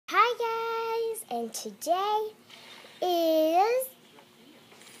and today is,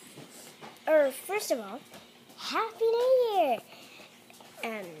 first of all, Happy New Year.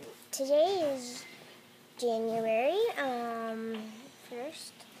 Today is January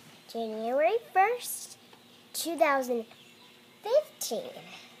 1st, 2015.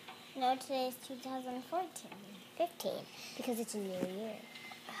 No, today's 2014. 15, because it's a new year.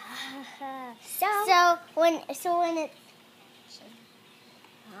 So when it's hold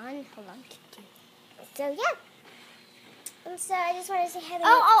on. So yeah. And so I just want to say happy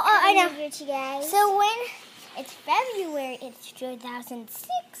I know. New Year to you guys. So when it's February, it's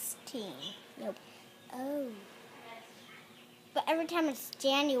 2016. Nope. Oh. But every time it's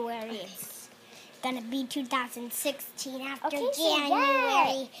January, it's gonna be 2016 after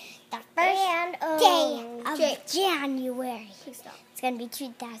January. The first day of January. It's gonna be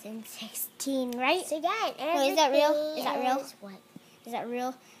 2016, right? So yeah, Is that real? Is that real? What? Is that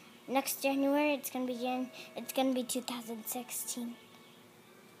real? Next January, it's gonna be 2016.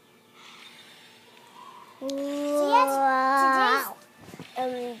 So yes,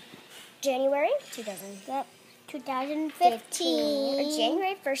 today's January 2015. Or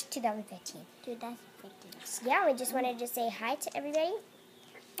January 1st, 2015. 2015. So yeah, we just wanted to say hi to everybody.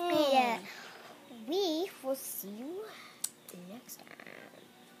 And we will see you next time.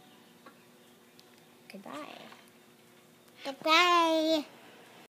 Goodbye. Goodbye.